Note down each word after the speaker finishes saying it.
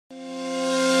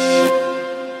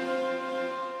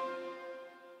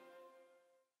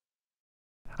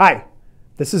Hi,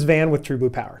 this is Van with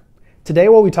TrueBlue Power. Today,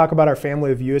 while we talk about our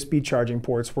family of USB charging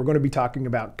ports, we're going to be talking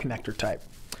about connector type.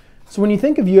 So when you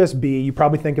think of USB, you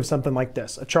probably think of something like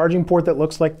this, a charging port that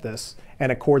looks like this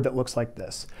and a cord that looks like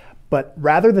this. But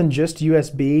rather than just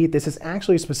USB, this is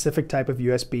actually a specific type of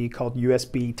USB called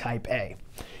USB TypeA.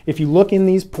 If you look in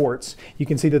these ports, you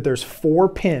can see that there's 4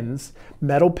 pins,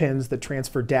 metal pins that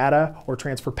transfer data or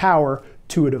transfer power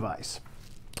to a device.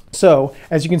 So,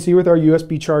 as you can see with our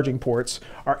USB charging ports,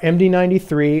 our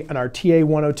MD93 and our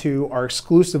TA102 are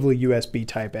exclusively USB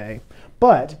Type A.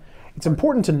 But it's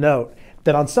important to note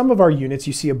that on some of our units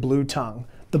you see a blue tongue.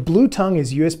 The blue tongue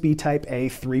is USB Type A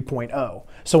 3.0.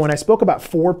 So when I spoke about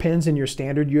 4 pins in your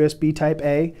standard USB Type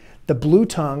A, the blue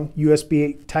tongue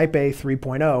USB Type A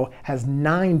 3.0 has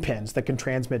 9 pins that can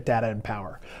transmit data and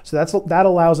power. So that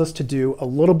allows us to do a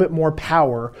little bit more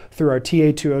power through our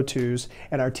TA202s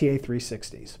and our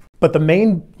TA360s. But the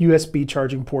main USB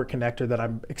charging port connector that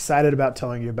I'm excited about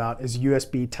telling you about is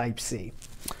USB Type-C.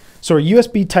 So a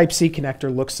USB Type-C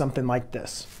connector looks something like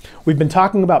this. We've been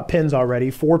talking about pins already,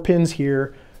 4 pins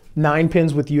here, 9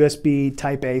 pins with USB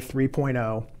Type A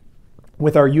 3.0.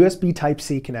 With our USB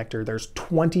Type-C connector, there's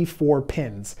 24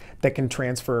 pins that can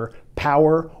transfer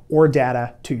power or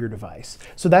data to your device.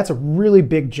 So that's a really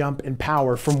big jump in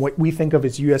power from what we think of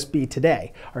as USB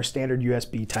today, our standard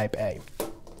USB Type A.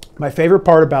 My favorite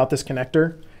part about this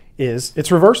connector is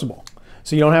it's reversible.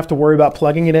 So you don't have to worry about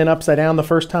plugging it in upside down the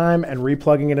first time and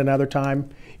replugging it another time.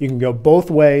 You can go both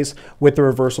ways with the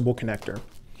reversible connector.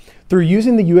 Through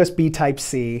using the USB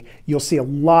Type-C, you'll see a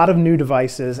lot of new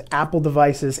devices, Apple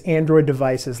devices, Android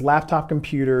devices, laptop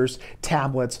computers,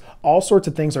 tablets, all sorts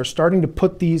of things are starting to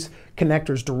put these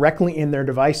connectors directly in their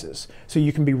devices. So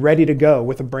you can be ready to go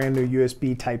with a brand new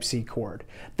USB Type-C cord.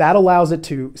 That allows it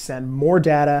to send more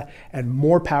data and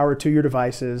more power to your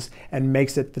devices and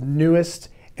makes it the newest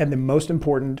and the most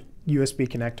important USB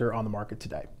connector on the market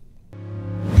today.